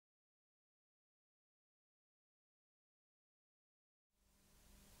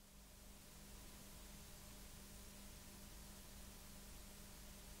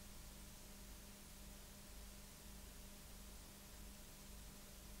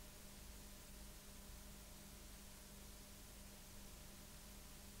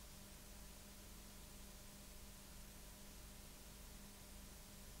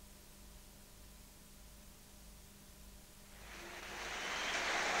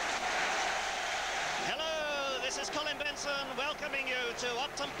Colin Benson welcoming you to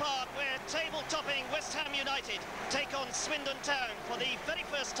Upton Park, where table-topping West Ham United take on Swindon Town for the very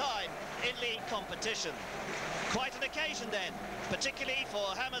first time in league competition. Quite an occasion then, particularly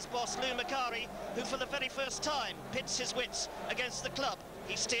for Hammers boss Lou Macari, who for the very first time pits his wits against the club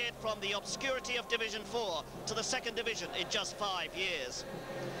he steered from the obscurity of Division 4 to the second division in just 5 years.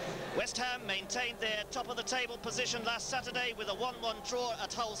 West Ham maintained their top-of-the-table position last Saturday with a 1-1 draw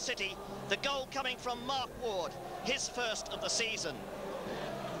at Hull City, the goal coming from Mark Ward, his first of the season.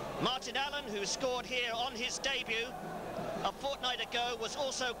 Martin Allen, who scored here on his debut a fortnight ago, was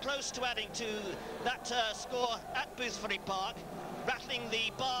also close to adding to that score at Boothbury Park, rattling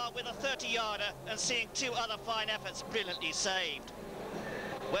the bar with a 30-yarder and seeing two other fine efforts brilliantly saved.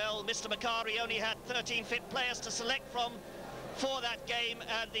 Well, Mr. Macari only had 13 fit players to select from for that game,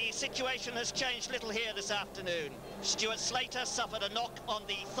 and the situation has changed little here this afternoon. Stuart Slater suffered a knock on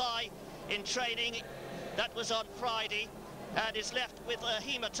the thigh in training. That was on Friday, and is left with a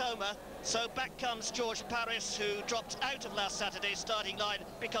hematoma. So back comes George Paris, who dropped out of last Saturday's starting line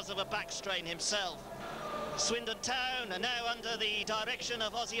because of a back strain himself. Swindon Town are now under the direction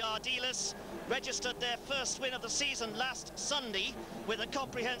of Ozzy Ardiles, registered their first win of the season last Sunday with a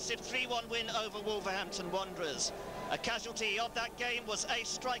comprehensive 3-1 win over Wolverhampton Wanderers. A casualty of that game was ace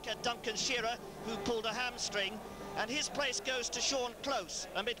striker Duncan Shearer, who pulled a hamstring, and his place goes to Sean Close,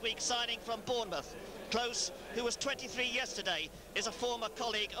 a midweek signing from Bournemouth. Close, who was 23 yesterday, is a former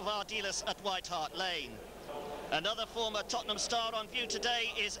colleague of Ardiles at White Hart Lane. Another former Tottenham star on view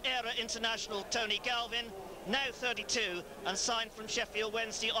today is Era international Tony Galvin, now 32, and signed from Sheffield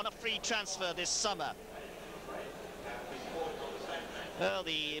Wednesday on a free transfer this summer. Well,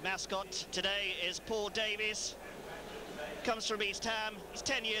 the mascot today is Paul Davies. Comes from East Ham, he's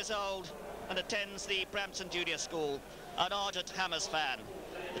 10 years old and attends the Brampton Junior School, an ardent Hammers fan.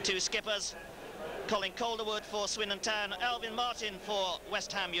 The two skippers, Colin Calderwood for Swindon Town, Alvin Martin for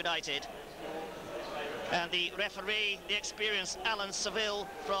West Ham United. And the referee, the experienced Alan Seville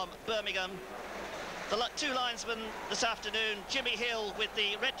from Birmingham. The two linesmen this afternoon, Jimmy Hill with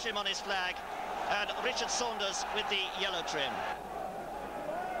the red trim on his flag and Richard Saunders with the yellow trim.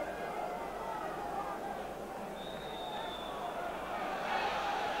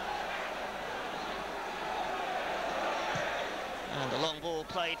 And a long ball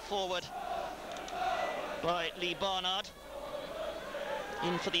played forward by Lee Barnard.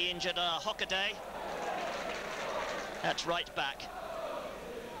 In for the injured Hockaday at right back.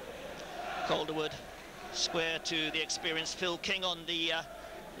 Calderwood square to the experienced Phil King on the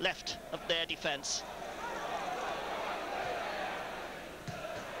left of their defence.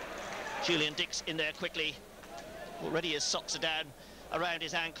 Julian Dix in there quickly. Already his socks are down around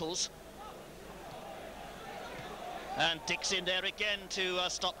his ankles. And Dix in there again to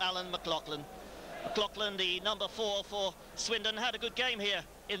stop Alan McLaughlin. McLaughlin, the number 4 for Swindon, had a good game here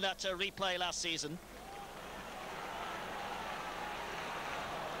in that replay last season.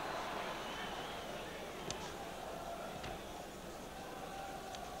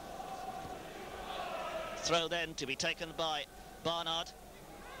 Throw then to be taken by Barnard.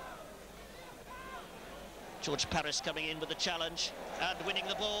 George Paris coming in with the challenge and winning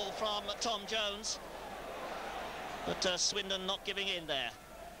the ball from Tom Jones. But Swindon not giving in there.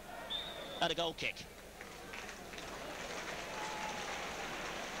 And a goal kick.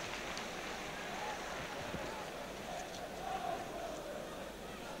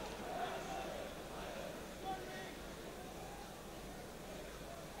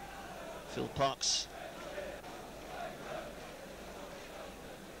 Phil Parks.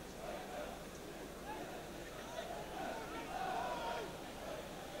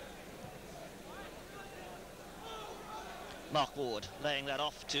 Mark Ward laying that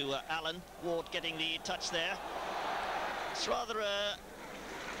off to Allen. Ward getting the touch there. It's rather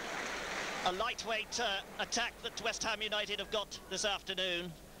a lightweight attack that West Ham United have got this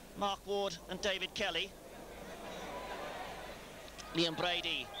afternoon. Mark Ward and David Kelly. Liam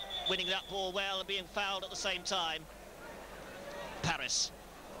Brady winning that ball well and being fouled at the same time. Paris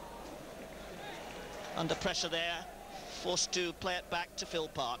under pressure there, forced to play it back to Phil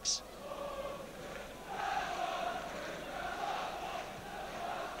Parks.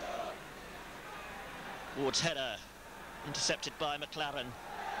 Ward's header intercepted by McLaren.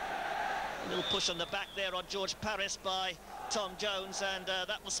 A little push on the back there on George Paris by Tom Jones, and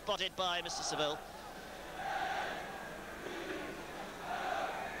that was spotted by Mr. Seville.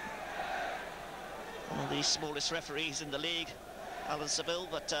 One of the smallest referees in the league, Alan Seville,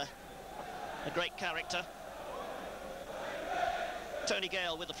 but a great character. Tony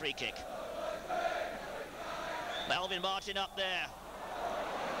Gale with the free kick. Alvin Martin up there,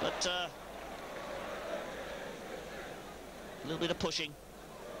 but A little bit of pushing.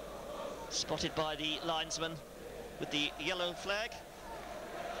 Spotted by the linesman with the yellow flag,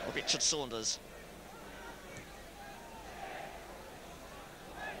 Richard Saunders.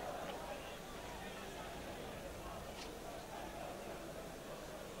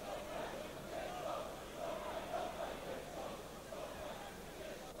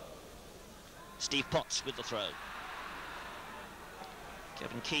 Steve Potts with the throw.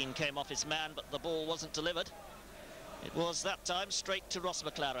 Kevin Keane came off his man, but the ball wasn't delivered. It was that time straight to Ross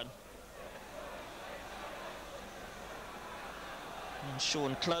McLaren. And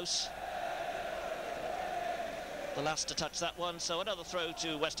Sean Close, the last to touch that one, so another throw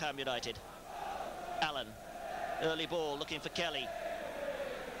to West Ham United. Allen, early ball looking for Kelly.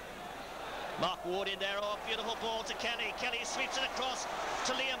 Mark Ward in there, oh, beautiful ball to Kelly. Kelly sweeps it across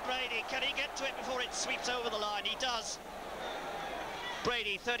to Liam Brady. Can he get to it before it sweeps over the line? He does.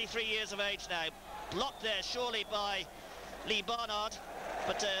 Brady, 33 years of age now. Blocked there surely by Lee Barnard,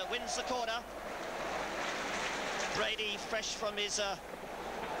 but wins the corner. Brady, fresh from his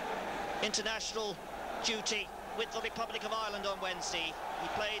international duty with the Republic of Ireland on Wednesday. He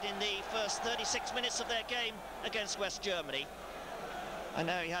played in the first 36 minutes of their game against West Germany. And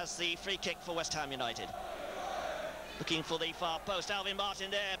now he has the free kick for West Ham United. Looking for the far post, Alvin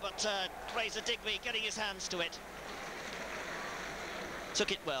Martin there, but Fraser Digby getting his hands to it.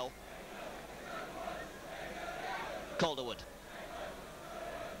 Took it well. Calderwood.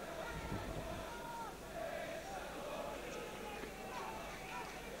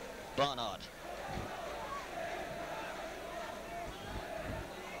 Barnard.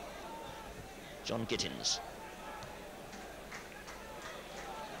 Jon Gittens.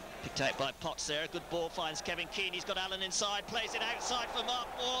 Picked out by Potts there, a good ball, finds Kevin Keane, he's got Allen inside, plays it outside for Mark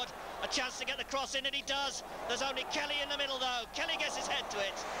Ward, a chance to get the cross in, and he does. There's only Kelly in the middle though. Kelly gets his head to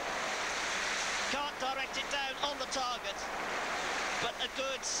it. Can't direct it down on the target, but a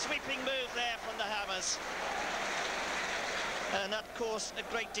good sweeping move there from the Hammers. And that caused a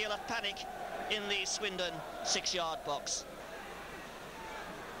great deal of panic in the Swindon 6-yard box.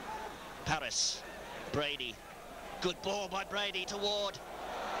 Paris, Brady, good ball by Brady to Ward.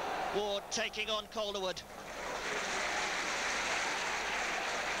 Ward taking on Calderwood.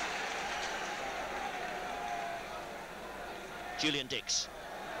 Julian Dix.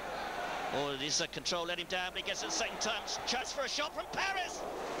 Oh, it is a control, let him down, but he gets it the second time. Chance for a shot from Paris,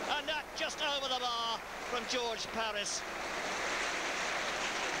 and that just over the bar from George Paris.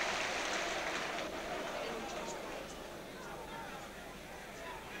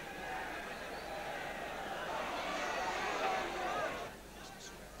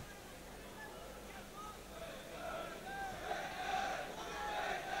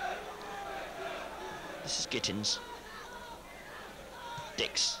 This is Gittens.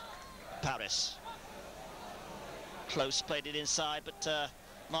 Dix. Paris. Close played it inside, but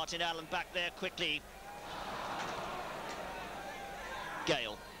Martin Allen back there quickly.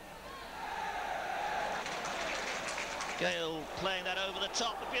 Gale. Gale playing that over the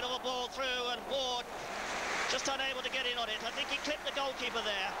top. A beautiful ball through, and Ward just unable to get in on it. I think he clipped the goalkeeper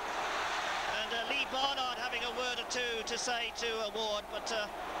there. And Lee Barnard having a word or two to say to Ward, but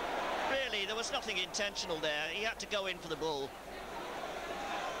really there was nothing intentional there. He had to go in for the ball.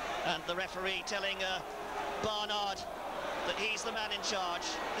 And the referee telling Barnard that he's the man in charge.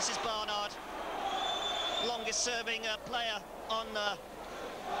 This is Barnard, longest serving player on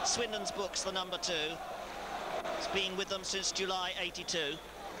Swindon's books, the number 2. He's been with them since July '82.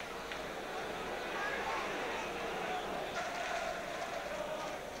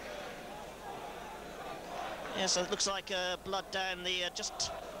 Yeah, so it looks like blood down the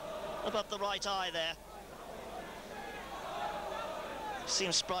just above the right eye there.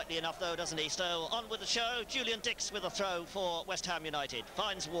 Seems sprightly enough though, doesn't he? So on with the show. Julian Dix with a throw for West Ham United.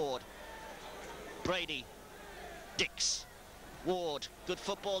 Finds Ward. Brady. Dix. Ward. Good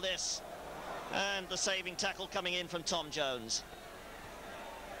football this. And the saving tackle coming in from Tom Jones.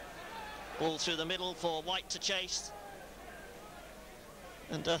 Ball through the middle for White to chase.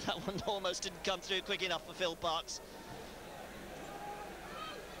 And that one almost didn't come through quick enough for Phil Parks.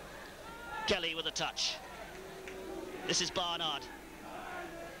 Kelly with a touch. This is Barnard.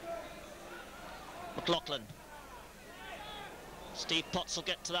 McLaughlin. Steve Potts will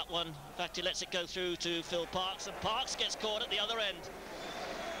get to that one. In fact, he lets it go through to Phil Parks, and Parks gets caught at the other end.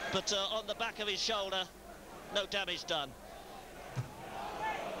 But on the back of his shoulder, no damage done.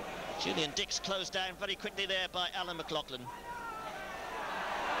 Julian Dix closed down very quickly there by Alan McLaughlin.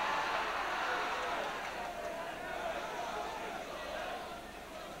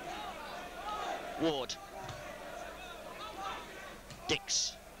 Ward.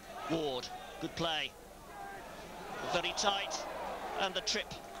 Dix. Ward. Good play. very tight, and the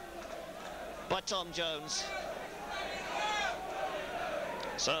trip by Tom Jones.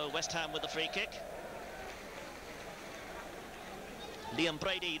 So West Ham with the free kick. Liam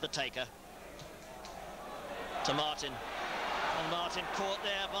Brady the taker. To Martin. And Martin caught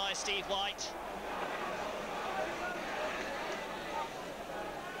there by Steve White.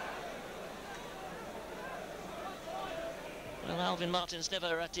 Well, Alvin Martin's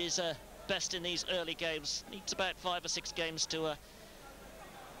never at his best in these early games. Needs about 5 or 6 games to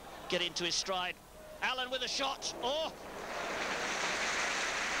get into his stride. Allen with a shot. Oh!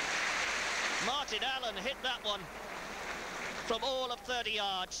 Martin Allen hit that one from all of 30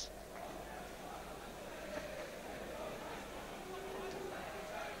 yards.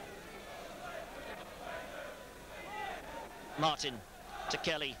 Martin to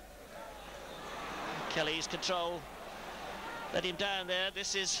Kelly. Kelly's control. Let him down there.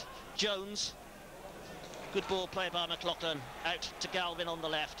 This is Jones. Good ball play by McLaughlin. Out to Galvin on the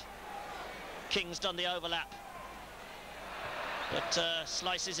left. King's done the overlap. But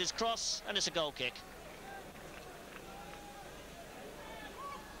slices his cross, and it's a goal kick.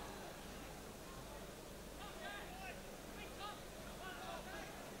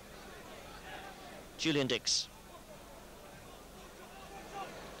 Julian Dix.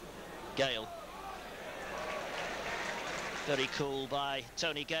 Gale. Very cool by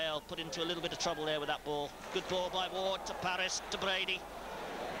Tony Gale. Put into a little bit of trouble there with that ball. Good ball by Ward to Paris, to Brady.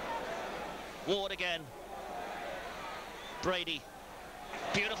 Ward again. Brady.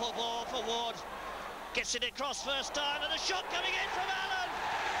 Beautiful ball for Ward. Gets it across first time, and a shot coming in from Allen.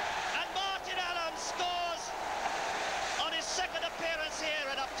 And Martin Allen scores on his second appearance here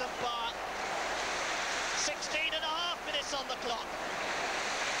at Upton Park. 16.5 minutes on the clock.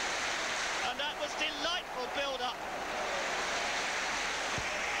 And that was delightful build-up.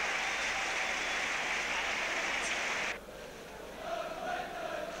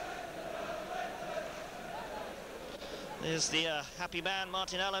 There's the happy man,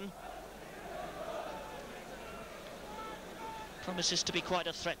 Martin Allen. Promises to be quite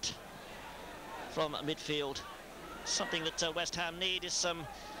a threat from midfield. Something that West Ham need is some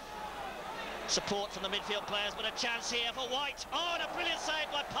support from the midfield players, but a chance here for White. Oh, and a brilliant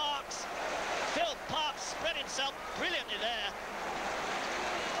save by Parks. Phil Parks spread himself brilliantly there.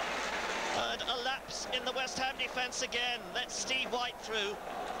 And a lapse in the West Ham defence again. Let's Steve White through.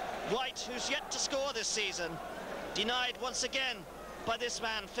 White, who's yet to score this season. Denied once again by this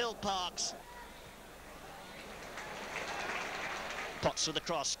man, Phil Parks. Potts with the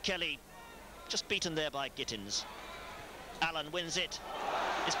cross. Kelly just beaten there by Gittens. Allen wins it.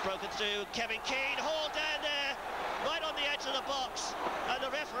 It's broken through. Kevin Keane hauled down there, right on the edge of the box. And the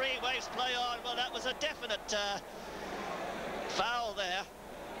referee waves play on. Well, that was a definite foul there.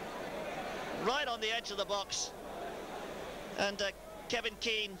 Right on the edge of the box. And Kevin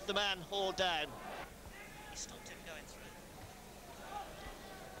Keane, the man, hauled down. He stopped him going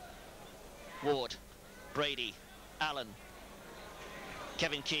through. Ward, Brady, Allen,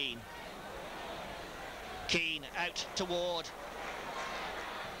 Kevin Keane. Keane out to Ward.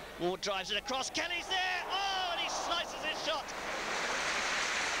 Ward drives it across. Kelly's there. Oh, and he slices his shot.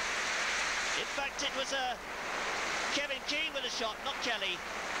 In fact, it was Kevin Keane with a shot, not Kelly.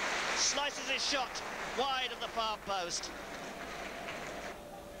 Slices his shot wide of the far post.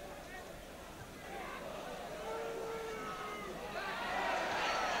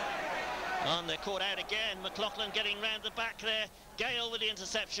 And they're caught out again. McLaughlin getting round the back there. Gale with the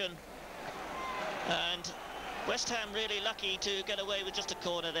interception. And West Ham really lucky to get away with just a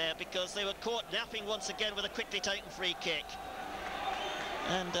corner there, because they were caught napping once again with a quickly taken free kick.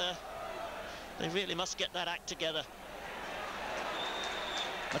 And they really must get that act together.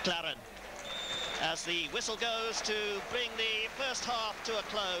 McLaren, as the whistle goes to bring the first half to a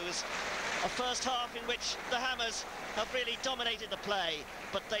close. A first half in which the Hammers have really dominated the play,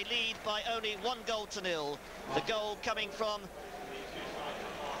 but they lead by only 1-0. The goal coming from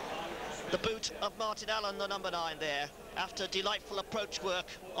the boot of Martin Allen, the number 9 there, after delightful approach work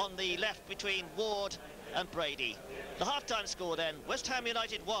on the left between Ward and Brady. The half-time score then, West Ham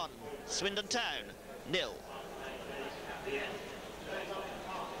United 1, Swindon Town 0.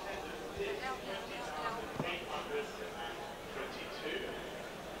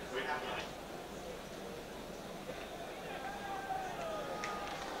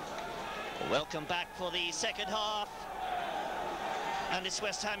 Welcome back for the second half, and it's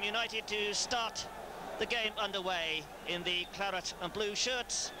West Ham United to start the game underway in the claret and blue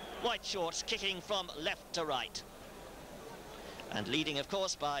shirts, white shorts, kicking from left to right, and leading of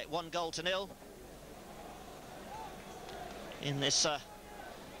course by 1-0 in this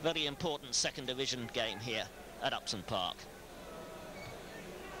very important second division game here. at Upton Park.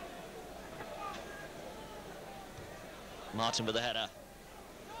 Martin with the header.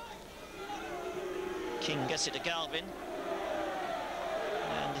 King gets it to Galvin.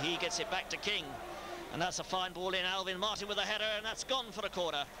 And he gets it back to King. And that's a fine ball in. Alvin Martin with a header, and that's gone for a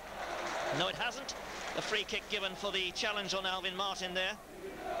corner. No, it hasn't. A free kick given for the challenge on Alvin Martin there.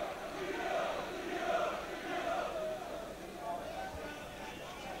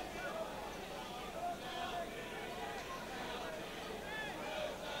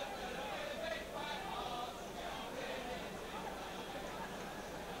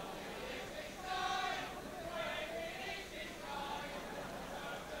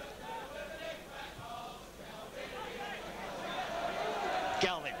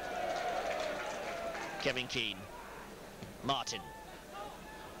 Galvin. Kevin Keane. Martin.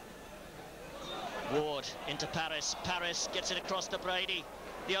 Ward into Paris. Paris gets it across to Brady.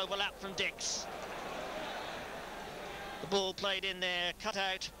 The overlap from Dix. The ball played in there, cut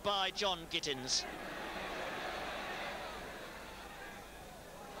out by Jon Gittens.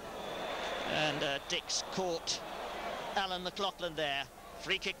 And Dix caught Alan McLaughlin there.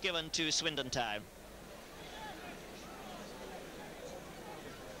 Free kick given to Swindon Town.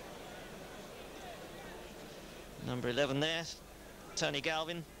 Number 11 there, Tony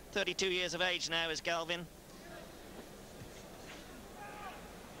Galvin. 32 years of age now is Galvin.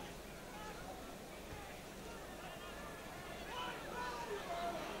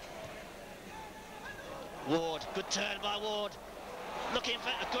 Ward, good turn by Ward. Looking for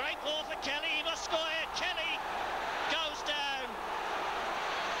a great ball for Kelly. He must score here. Kelly goes down.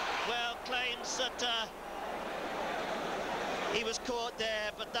 Well, claims that he was caught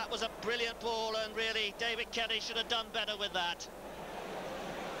there, but that was a brilliant ball, and really David Kelly should have done better with that.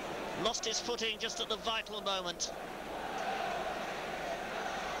 Lost his footing just at the vital moment.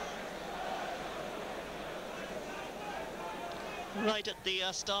 Right at the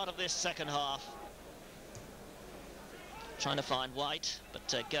start of this second half. Trying to find White,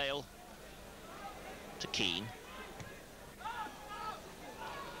 but Gale to Keane.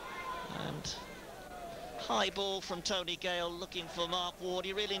 And high ball from Tony Gale, looking for Mark Ward.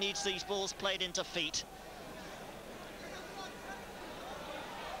 He really needs these balls played into feet.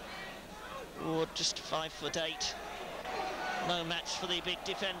 Ward just 5'8". No match for the big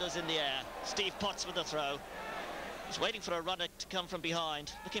defenders in the air. Steve Potts with the throw. He's waiting for a runner to come from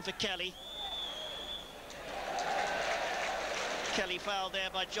behind. Looking for Kelly. Kelly fouled there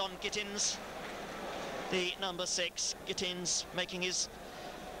by Jon Gittens, the number 6. Gittens making his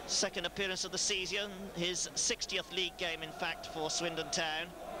second appearance of the season, his 60th league game, in fact, for Swindon Town.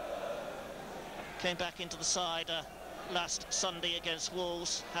 Came back into the side last Sunday against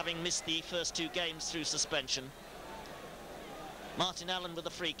Wolves, having missed the first 2 games through suspension. Martin Allen with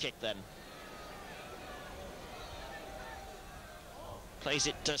a free kick then. Plays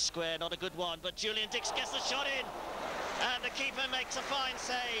it square, not a good one, but Julian Dix gets the shot in. And the keeper makes a fine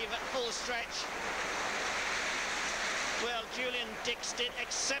save at full stretch. Well, Julian Dix did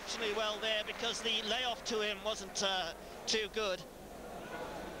exceptionally well there because the layoff to him wasn't too good.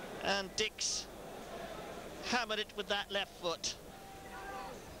 And Dix hammered it with that left foot.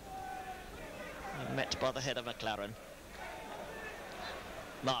 Met by the head of McLaren.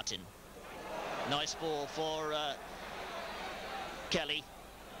 Martin. Nice ball for Kelly.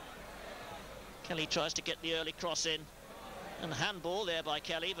 Kelly tries to get the early cross in. And handball there by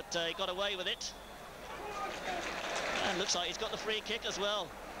Kelly, but he got away with it. And looks like he's got the free kick as well.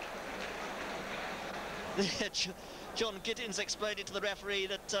 Jon Gittens explained it to the referee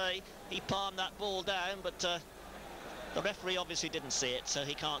that he palmed that ball down, but the referee obviously didn't see it, so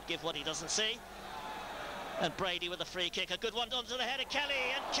he can't give what he doesn't see. And Brady with a free kick, a good one onto the head of Kelly,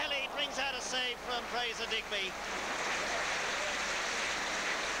 and Kelly brings out a save from Fraser Digby.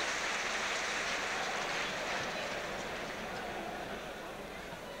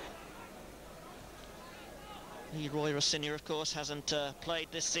 Roy Rossignol, of course, hasn't played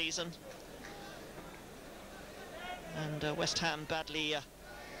this season. And West Ham badly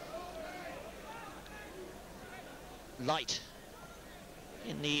light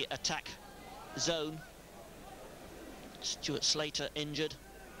in the attack zone. Stuart Slater injured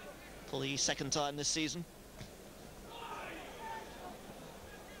for the second time this season.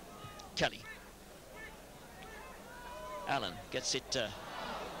 Kelly. Allen gets it,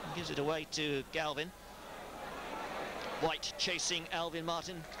 gives it away to Galvin. White chasing Alvin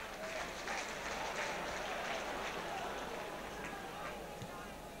Martin.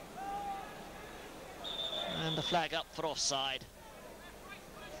 And the flag up for offside.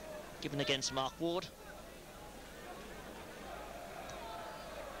 Given against Mark Ward.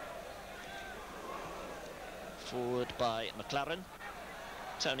 forward by McLaren.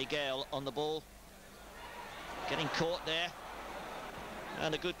 Tony Gale on the ball, getting caught there,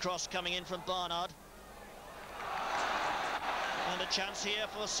 and a good cross coming in from Barnard. And a chance here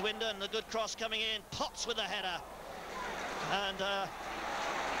for Swindon, a good cross coming in, Potts with a header, and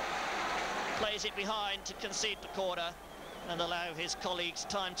plays it behind to concede the corner and allow his colleagues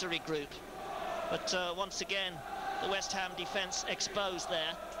time to regroup. But once again, the West Ham defence exposed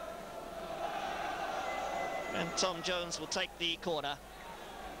there. And Tom Jones will take the corner.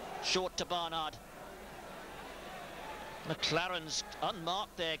 Short to Barnard. McLaren's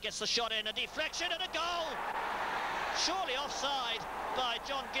unmarked there, gets the shot in, a deflection and a goal! Surely offside by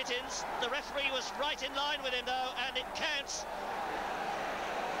Jon Gittens. The referee was right in line with him though, and it counts.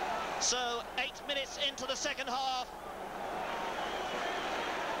 So 8 minutes into the second half,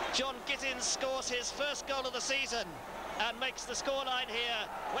 Jon Gittens scores his first goal of the season and makes the scoreline here.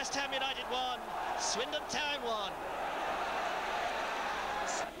 West Ham United 1, Swindon Town 1.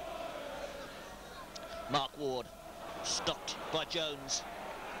 Mark Ward, stopped by Jones.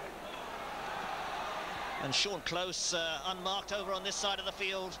 And Sean Close unmarked over on this side of the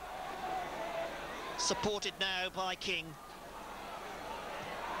field. Supported now by King.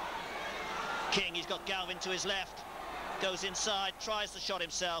 King, he's got Galvin to his left. Goes inside, tries the shot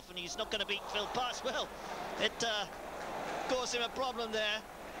himself, and he's not going to beat Phil Parks. Well, it caused him a problem there.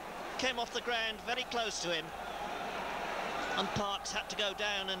 Came off the ground very close to him. And Parks had to go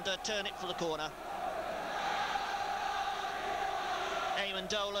down and turn it for the corner. Eamon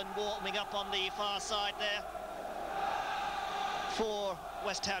Dolan warming up on the far side there for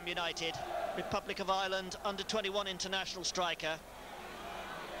West Ham United. Republic of Ireland under-21 international striker.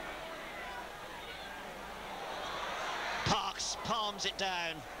 Parks palms it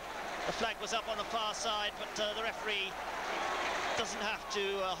down. The flag was up on the far side, but the referee doesn't have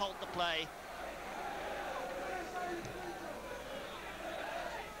to halt the play.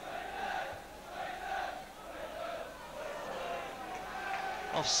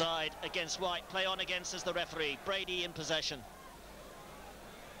 Offside against White, play on again, says the referee. Brady in possession.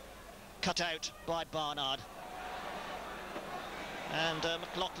 Cut out by Barnard. And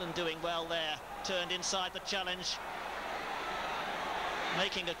McLaughlin doing well there. Turned inside the challenge.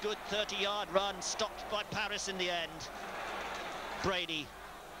 Making a good 30-yard run, stopped by Paris in the end. Brady.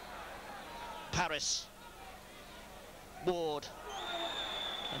 Paris. Ward.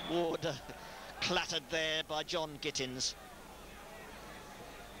 And Ward clattered there by Jon Gittens.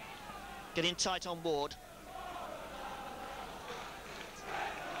 Getting tight on Ward.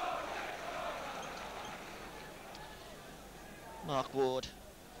 Mark Ward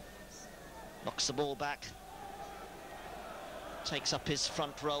knocks the ball back. Takes up his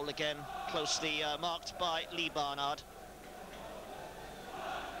front roll again, closely marked by Lee Barnard.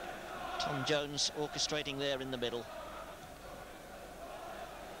 Tom Jones orchestrating there in the middle.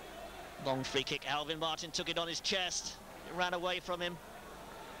 Long free kick, Alvin Martin took it on his chest. It ran away from him.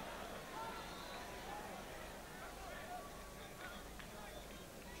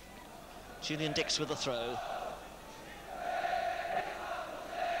 Julian Dix with a throw.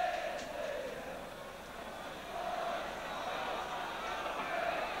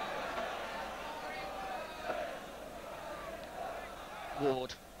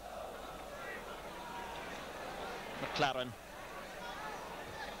 Ward. McLaren.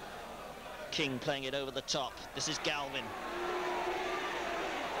 King playing it over the top. This is Galvin.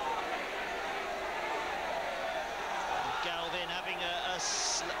 Galvin having a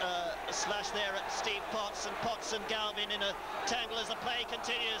slash there at Steve Potts, and Potts and Galvin in a tangle as the play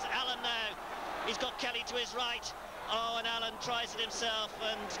continues. Allen now, he's got Kelly to his right. Oh, and Allen tries it himself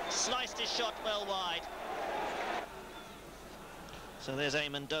and sliced his shot well wide. So there's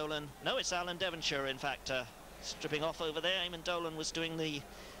Eamon Dolan. No, it's Alan Devonshire, in fact, stripping off over there. Eamon Dolan was doing the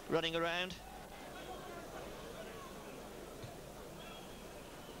running around.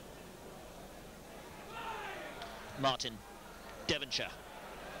 Martin. Devonshire.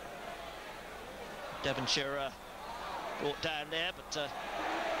 Devonshire brought down there, but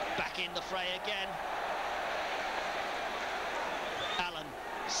back in the fray again. Allen.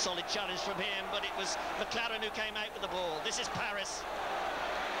 Solid challenge from him, but it was McLaren who came out with the ball. This is Paris.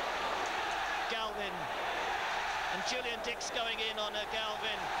 Galvin. And Julian Dix going in on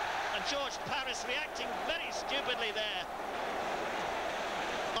Galvin. And George Paris reacting very stupidly there.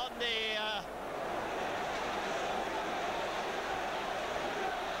 On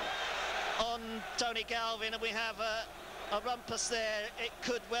on Tony Galvin, and we have a rumpus there. It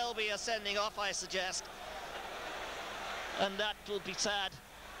could well be a sending off, I suggest. And that will be sad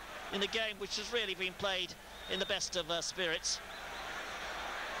in a game which has really been played in the best of spirits.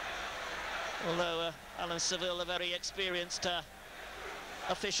 Although Alan Seville, a very experienced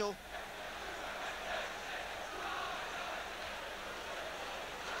official.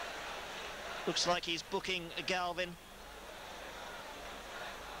 Looks like he's booking Galvin.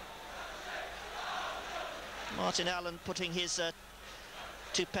 Martin Allen putting his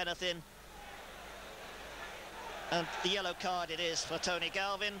two penneth in. And the yellow card it is for Tony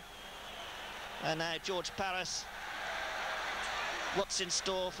Galvin. And now George Paris. What's in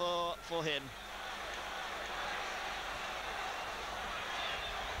store for him?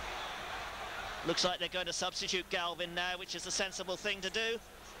 Looks like they're going to substitute Galvin now, which is the sensible thing to do.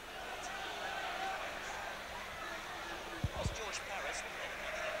 George Paris.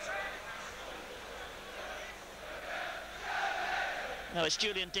 No, it's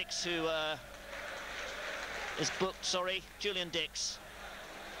Julian Dix who is booked, sorry, Julian Dix.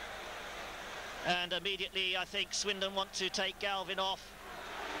 And immediately I think Swindon want to take Galvin off,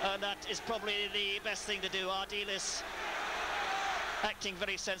 and that is probably the best thing to do. Ardiles acting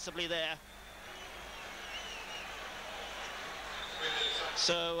very sensibly there.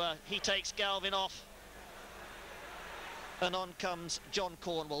 So he takes Galvin off, and on comes John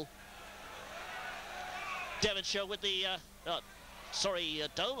Cornwall. Devonshire with the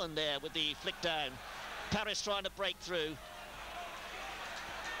Dolan there with the flick down. Paris trying to break through.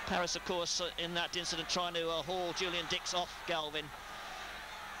 Paris, of course, in that incident trying to haul Julian Dix off Galvin.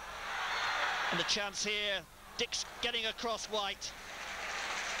 And the chance here, Dix getting across White.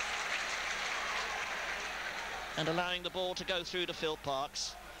 And allowing the ball to go through to Phil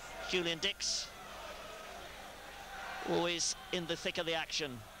Parks. Julian Dix, always in the thick of the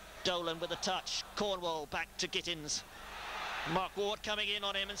action. Dolan with a touch. Cornwall back to Gittens. Mark Ward coming in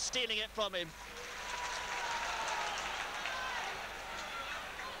on him and stealing it from him.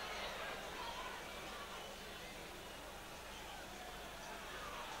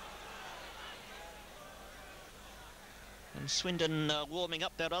 And Swindon warming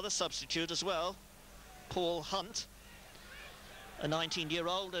up their other substitute as well, Paul Hunt, a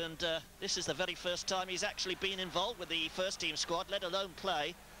 19-year-old, and this is the very first time he's actually been involved with the first team squad, let alone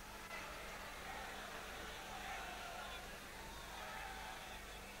play.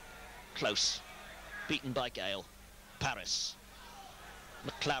 Close, beaten by Gale. Paris,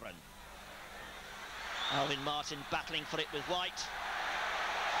 McLaren, Alvin Martin battling for it with White.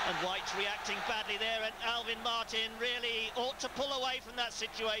 And White's reacting badly there, and Alvin Martin really ought to pull away from that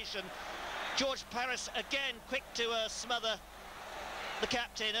situation. George Paris again quick to smother the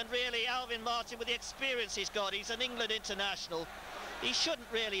captain, and really Alvin Martin, with the experience he's got, he's an England international, he shouldn't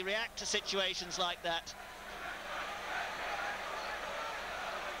really react to situations like that.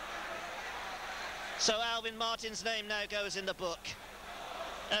 So Alvin Martin's name now goes in the book,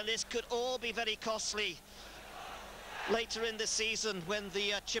 and this could all be very costly later in the season when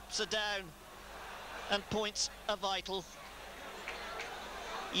the chips are down and points are vital.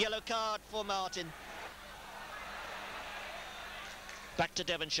 Yellow card for Martin. Back to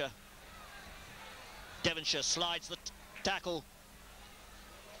Devonshire. Devonshire slides the tackle.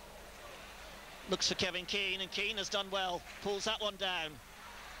 Looks for Kevin Keane, and Keane has done well. Pulls that one down.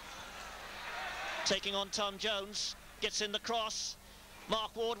 Taking on Tom Jones. Gets in the cross.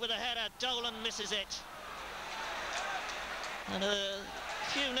 Mark Ward with a header. Dolan misses it. And a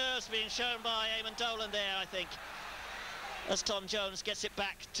few nerves being shown by Eamon Dolan there, I think, as Tom Jones gets it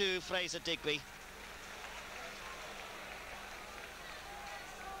back to Fraser Digby.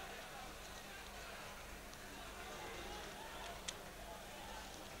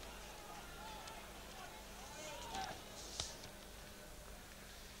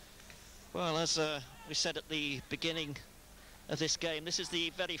 Well, as we said at the beginning of this game, this is the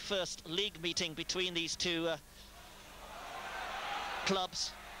very first league meeting between these two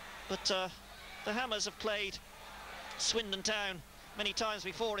clubs, but the Hammers have played Swindon Town many times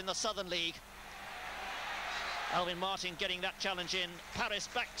before in the Southern League. Alvin Martin getting that challenge in. Paris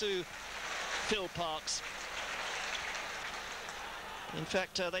back to Phil Parks. In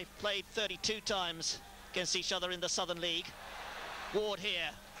fact, they've played 32 times against each other in the Southern League. Ward here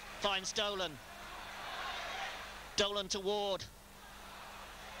finds Dolan. Dolan to Ward.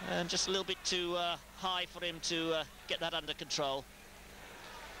 And just a little bit too high for him to get that under control.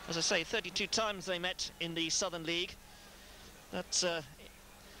 As I say, 32 times they met in the Southern League. That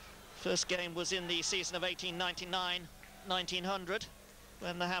first game was in the season of 1899-1900,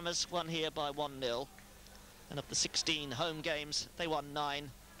 when the Hammers won here by 1-0. And of the 16 home games, they won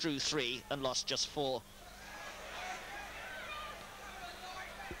 9, drew 3, and lost just 4.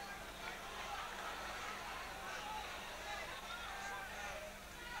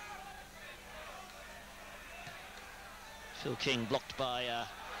 Phil King blocked by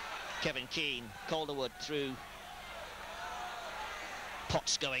Kevin Keane, Calderwood through.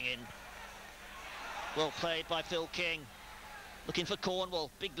 Potts going in. Well played by Phil King. Looking for Cornwall.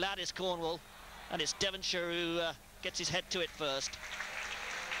 Big lad is Cornwall. And it's Devonshire who gets his head to it first.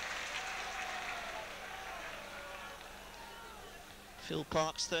 Phil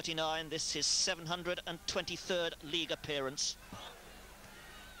Parkes, 39. This is 723rd league appearance.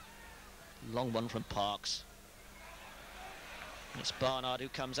 Long one from Parkes. It's Barnard who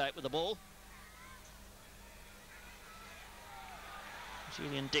comes out with the ball.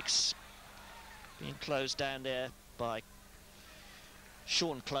 Julian Dix being closed down there by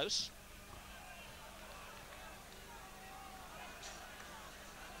Sean Close.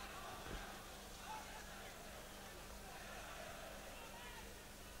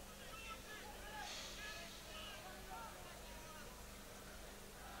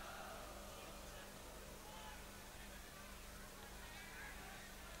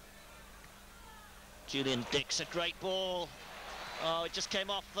 Julian Dix, a great ball. Oh, it just came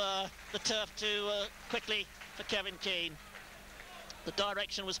off the turf too quickly for Kevin Keane. The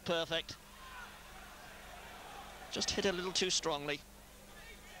direction was perfect. Just hit a little too strongly.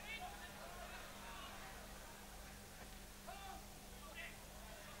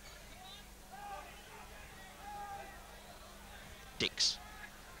 Dix.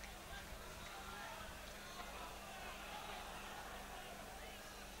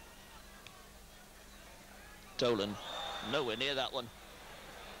 Dolan, nowhere near that one.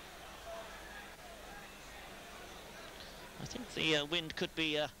 I think the wind could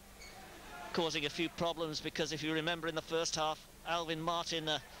be causing a few problems, because if you remember in the first half, Alvin Martin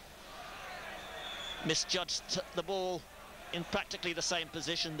misjudged the ball in practically the same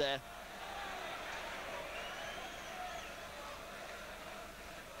position there.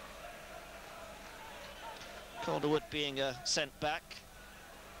 Calderwood being sent back.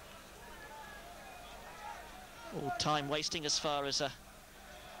 All time wasting as far as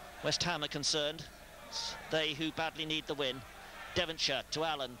West Ham are concerned. It's they who badly need the win. Devonshire to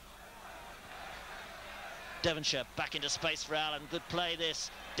Allen. Devonshire back into space for Allen. Good play this.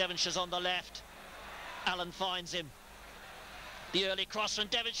 Devonshire's on the left. Allen finds him. The early cross from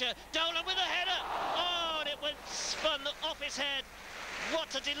Devonshire. Dolan with a header. Oh, and it went spun off his head.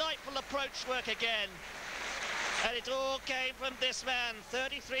 What a delightful approach work again. And it all came from this man,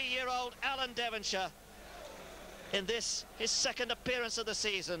 33-year-old Alan Devonshire. In this, his second appearance of the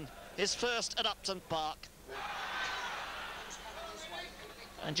season, his first at Upton Park.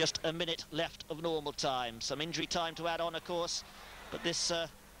 And just a minute left of normal time. Some injury time to add on, of course, but this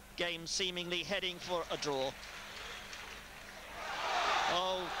game seemingly heading for a draw.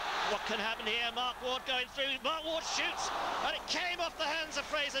 Oh, what can happen here? Mark Ward going through. Mark Ward shoots, and it came off the hands of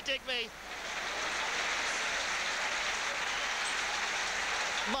Fraser Digby.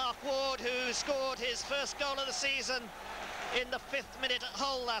 Mark Ward, who scored his first goal of the season in the 5th minute at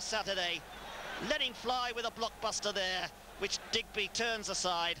Hull last Saturday, letting fly with a blockbuster there, which Digby turns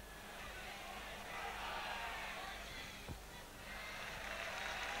aside.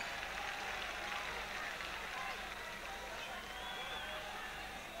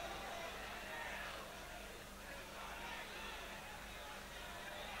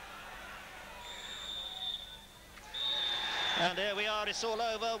 And there we are, it's all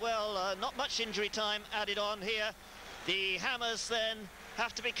over. Well, not much injury time added on here. The Hammers then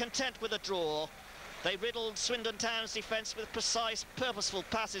have to be content with a draw. They riddled Swindon Town's defence with precise, purposeful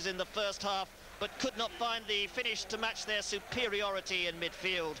passes in the first half, but could not find the finish to match their superiority in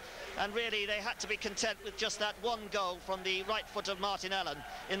midfield. And really, they had to be content with just that one goal from the right foot of Martin Allen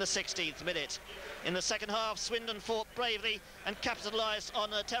in the 16th minute. In the second half, Swindon fought bravely and capitalised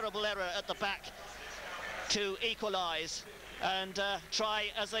on a terrible error at the back to equalise and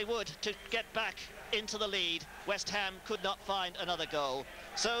try as they would to get back into the lead. West Ham could not find another goal.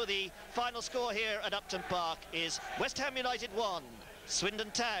 So the final score here at Upton Park is West Ham United 1,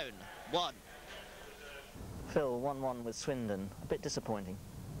 Swindon Town 1. Phil, 1-1 with Swindon. A bit disappointing.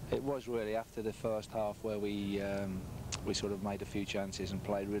 It was really after the first half where we sort of made a few chances and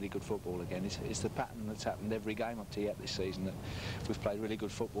played really good football again. It's the pattern that's happened every game up to yet this season, that we've played really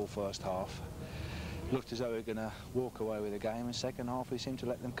good football first half. Looked as though we were going to walk away with the game, and second half we seemed to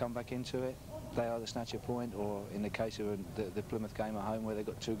let them come back into it. They either snatch a point, or in the case of the Plymouth game at home, where they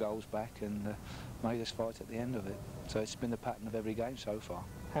got 2 goals back and made us fight at the end of it. So it's been the pattern of every game so far.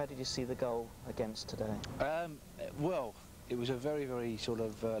 How did you see the goal against today? Well, it was a very, very sort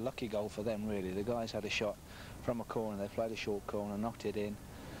of lucky goal for them, really. The guys had a shot from a corner. They played a short corner, knocked it in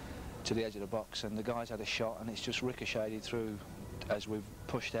to the edge of the box, and the guys had a shot, and it's just ricocheted through as we've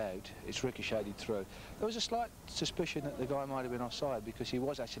pushed out, it's ricocheted through. There was a slight suspicion that the guy might have been offside because he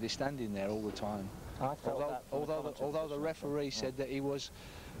was actually standing there all the time. Although the referee said that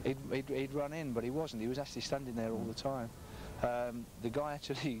he'd run in, but he wasn't. He was actually standing there all the time. The guy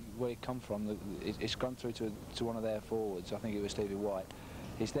actually, where it come from, it's gone through to one of their forwards. I think it was Stevie White.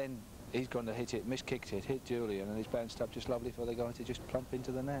 He's gone to hit it, miskicked it, hit Julian, and he's bounced up just lovely for the guy to just plump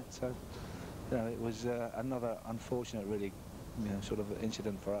into the net. So, you know, it was another unfortunate, really, you know, sort of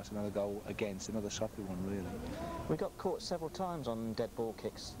incident for us. Another goal against, another soppy one, really. We got caught several times on dead ball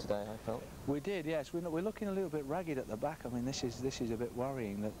kicks today, I felt. We did, yes. We're looking a little bit ragged at the back. I mean, this is a bit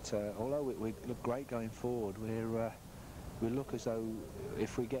worrying. That although we look great going forward, we look as though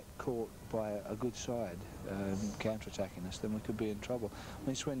if we get caught by a good side counter-attacking us, then we could be in trouble. I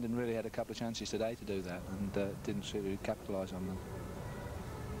mean, Swindon really had a couple of chances today to do that and didn't really capitalise on them.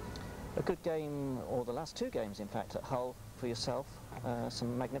 A good game, or the last two games, in fact, at Hull for yourself.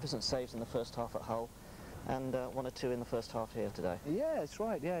 Some magnificent saves in the first half at Hull, and 1 or 2 in the first half here today. Yeah, that's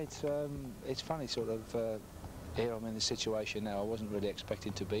right. Yeah, it's funny, sort of. Here I'm in the situation now. I wasn't really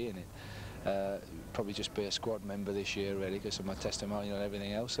expecting to be in it. Probably just be a squad member this year, really, because of my testimonial and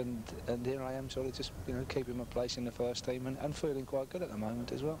everything else. And here I am, sort of just, you know, keeping my place in the first team and feeling quite good at the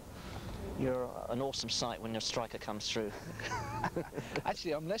moment as well. You're an awesome sight when your striker comes through.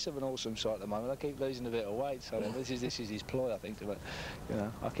 Actually, I'm less of an awesome sight at the moment. I keep losing a bit of weight, so this is his ploy, I think. But you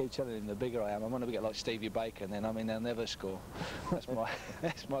know, I keep telling him the bigger I am, I'm going to get like Stevie Baker, and then I mean they'll never score. That's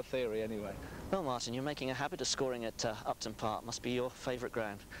my theory anyway. Well, Martin, you're making a habit of scoring at Upton Park. Must be your favourite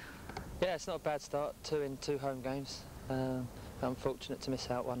ground. Yeah, it's not a bad start. 2 in 2 home games. I'm fortunate to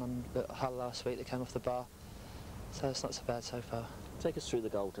miss out one on Hull last week that came off the bar, so it's not so bad so far. Take us through the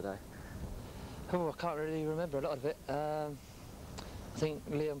goal today. Oh, I can't really remember a lot of it. I think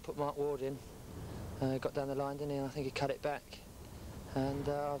Liam put Mark Ward in, got down the line, didn't he? And I think he cut it back. And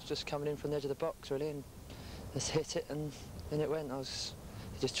I was just coming in from the edge of the box, really, and just hit it, and in it went. You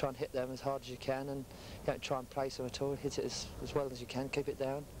just try and hit them as hard as you can, and you don't try and place them at all. Hit it as well as you can, keep it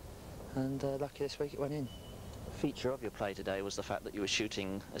down. And lucky this week it went in. A feature of your play today was the fact that you were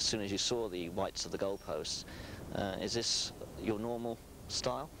shooting as soon as you saw the whites of the goalposts. Is this your normal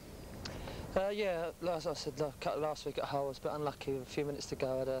style? Yeah, as I said, last week at Hull I was a bit unlucky. With a few minutes to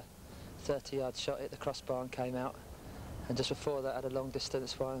go, I had a 30-yard shot, hit the crossbar and came out. And just before that, I had a long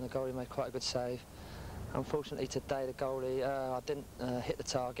distance one, and the goalie made quite a good save. Unfortunately today, the goalie, I didn't hit the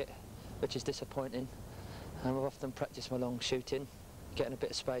target, which is disappointing. I've often practiced my long shooting, getting a bit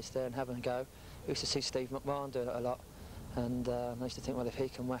of space there and having a go. I used to see Steve McMahon do it a lot, and I used to think, well, if he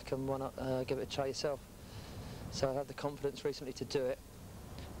can whack them, why not give it a try yourself? So I had the confidence recently to do it.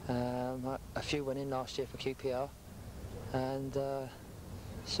 A few went in last year for QPR, and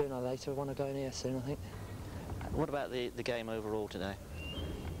sooner or later I want to go in here soon, I think. What about the game overall today?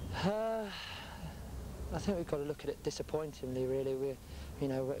 I think we've got to look at it disappointingly, really.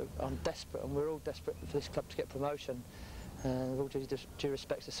 I'm desperate, and we're all desperate for this club to get promotion. With all due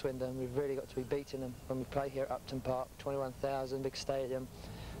respect to Swindon, we've really got to be beating them when we play here at Upton Park, 21,000, big stadium.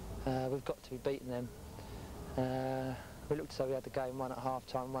 We've got to be beating them. We looked as though we had the game won at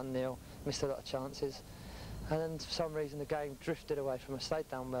half-time, 1-0, missed a lot of chances. And then for some reason the game drifted away from us. Stayed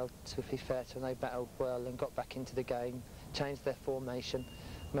down well, to be fair to them. They battled well and got back into the game, changed their formation,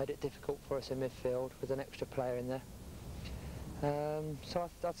 made it difficult for us in midfield with an extra player in there. So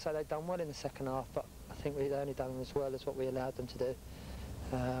I'd say they'd done well in the second half, but I think they'd only done as well as what we allowed them to do.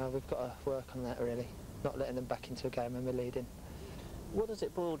 We've got to work on that, really, not letting them back into a game when we're leading. What does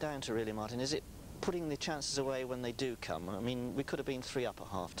it boil down to, really, Martin? Is it putting the chances away when they do come? I mean, we could have been 3 up at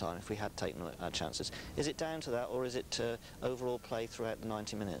half-time if we had taken our chances. Is it down to that, or is it overall play throughout the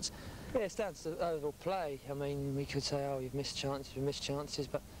 90 minutes? Yeah, it's down to the overall play. I mean, we could say, oh, you've missed chances,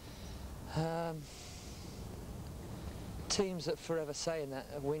 but teams that forever saying that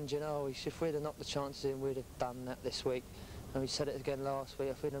are whinging, oh, if we'd have knocked the chances in, we'd have done that this week. And we said it again last week,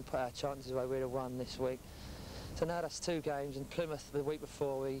 if we didn't put our chances away, we'd have won this week. So now that's 2 games, and Plymouth the week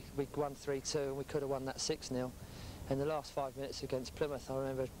before we won 3-2, and we could have won that 6-0. In the last 5 minutes against Plymouth, I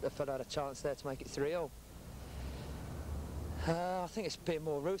remember I felt I had a chance there to make it 3-0. I think it's being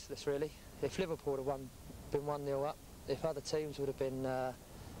more ruthless, really. If Liverpool would have been 1-0 up, if other teams would have been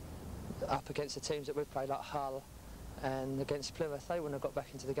up against the teams that we've played, like Hull and against Plymouth, they wouldn't have got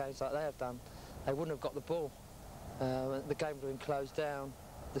back into the games like they have done. They wouldn't have got the ball. The game would have been closed down,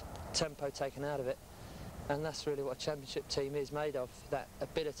 the tempo taken out of it. And that's really what a championship team is made of, that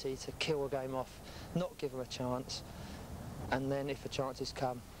ability to kill a game off, not give them a chance, and then if a chance has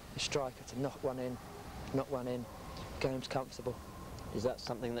come, the striker to knock one in, game's comfortable. Is that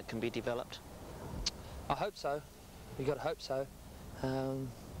something that can be developed? I hope so. You've got to hope so.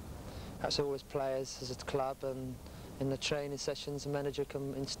 That's always players as a club and in the training sessions the manager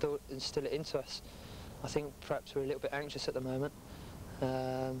can instill it into us. I think perhaps we're a little bit anxious at the moment.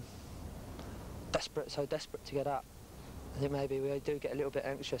 So desperate to get up. I think maybe we do get a little bit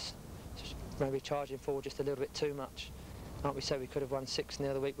anxious, just maybe charging forward just a little bit too much. Like we said, we could have won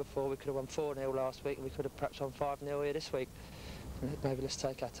 6-0 the week before, we could have won 4-0 last week, and we could have perhaps won 5-0 here this week. Maybe let's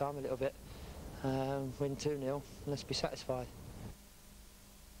take our time a little bit, win 2-0, and let's be satisfied.